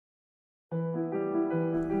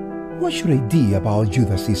What should I do about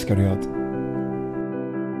Judas Iscariot?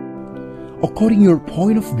 According to your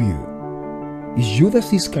point of view, is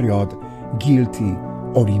Judas Iscariot guilty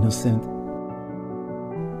or innocent?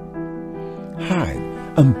 Hi,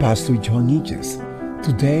 I'm Pastor Joan Hichez.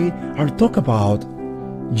 Today I'll talk about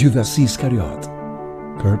Judas Iscariot,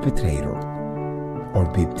 perpetrator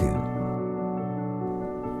or victim.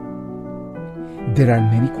 There are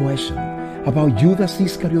many questions about Judas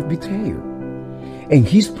Iscariot betrayer and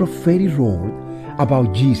his prophetic role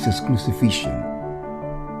about Jesus' crucifixion.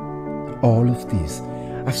 All of this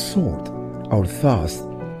assort our thoughts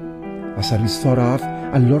as a result of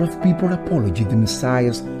a lot of people apology the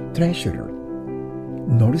Messiah's treasurer,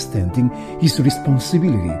 notwithstanding his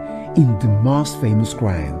responsibility in the most famous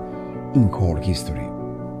crime in court history.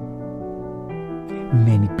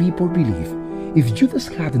 Many people believe if Judas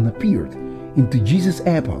hadn't appeared into Jesus'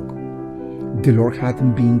 epoch, the Lord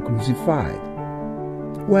hadn't been crucified.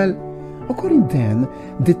 Well, according then,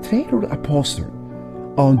 the traitor apostle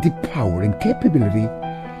on the power and capability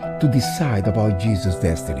to decide about Jesus'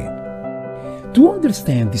 destiny. To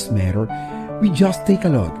understand this matter, we just take a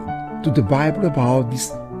look to the Bible about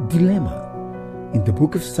this dilemma in the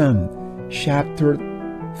book of Psalm, chapter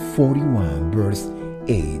 41, verse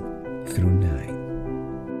 8 through 9.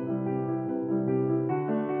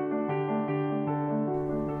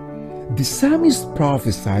 The psalmist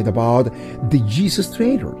prophesied about the Jesus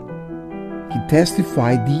traitor. He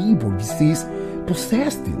testified the evil disease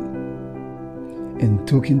possessed him and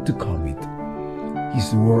took him to commit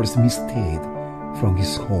his words misstated from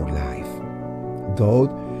his whole life. Though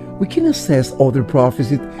we can assess other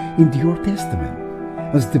prophecies in the Old Testament,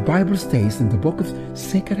 as the Bible states in the book of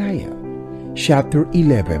Zechariah, chapter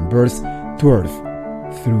 11, verse 12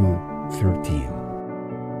 through 13.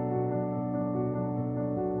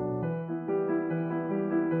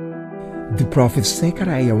 The prophet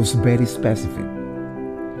Zechariah was very specific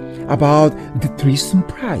about the treason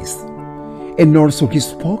price, and also he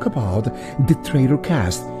spoke about the traitor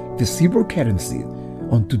cast the silver currency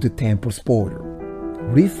onto the temple's border,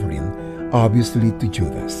 referring obviously to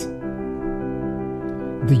Judas.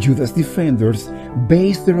 The Judas defenders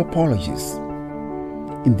based their apologies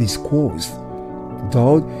in these quotes,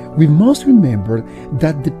 though we must remember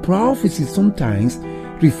that the prophecies sometimes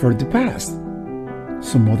refer to the past,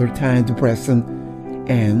 some other time to present,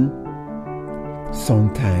 and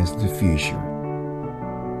sometimes the future.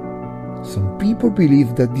 Some people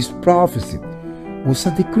believe that this prophecy was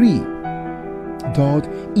a decree, though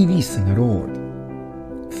it isn't at all.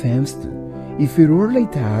 Thanks to, if it were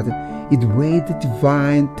like that, it weighed the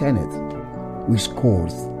divine tenet, which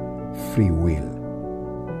calls free will.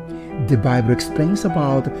 The Bible explains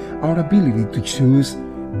about our ability to choose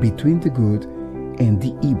between the good and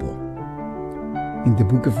the evil. In the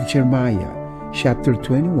book of Jeremiah, chapter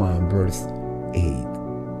 21, verse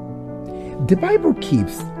 8. The Bible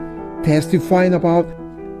keeps testifying about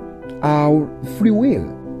our free will.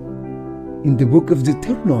 In the book of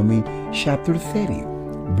Deuteronomy, chapter 30,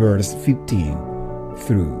 verse 15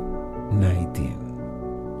 through 19.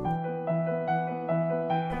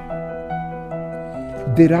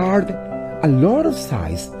 There are a lot of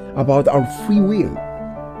sides about our free will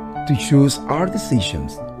to choose our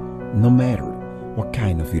decisions, no matter what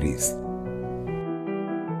kind of it is.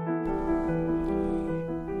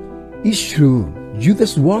 It's true,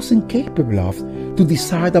 Judas wasn't capable of to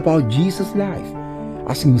decide about Jesus' life,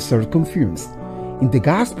 as himself confirms in the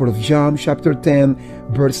Gospel of John chapter 10,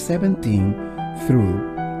 verse 17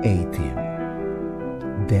 through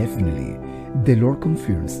 18. Definitely, the Lord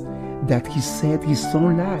confirms that he saved his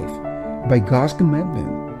own life by God's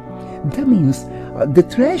commandment. That means the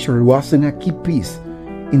treasure wasn't a key piece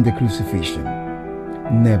in the crucifixion.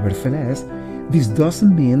 Nevertheless, this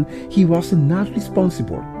doesn't mean he was not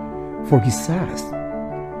responsible for his past.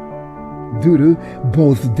 Due to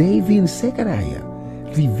both David and Zechariah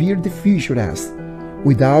revered the future as,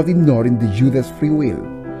 without ignoring the Judas free will,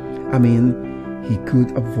 he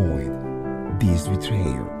could avoid this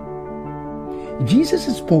betrayal. Jesus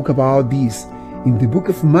spoke about this in the book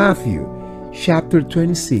of Matthew, chapter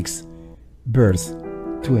 26, verse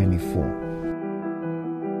 24.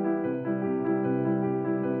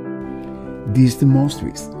 This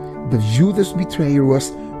demonstrates that Judas' betrayal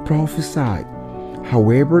was prophesied.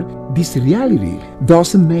 However, this reality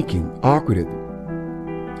doesn't make him accurate.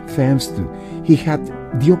 Thanks to he had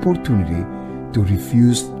the opportunity to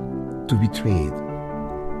refuse to betray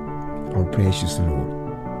our precious Lord.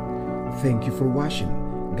 Thank you for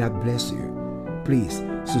watching. God bless you. Please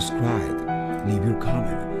subscribe, leave your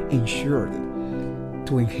comment, and share it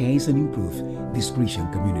to enhance and improve this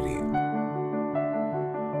Christian community.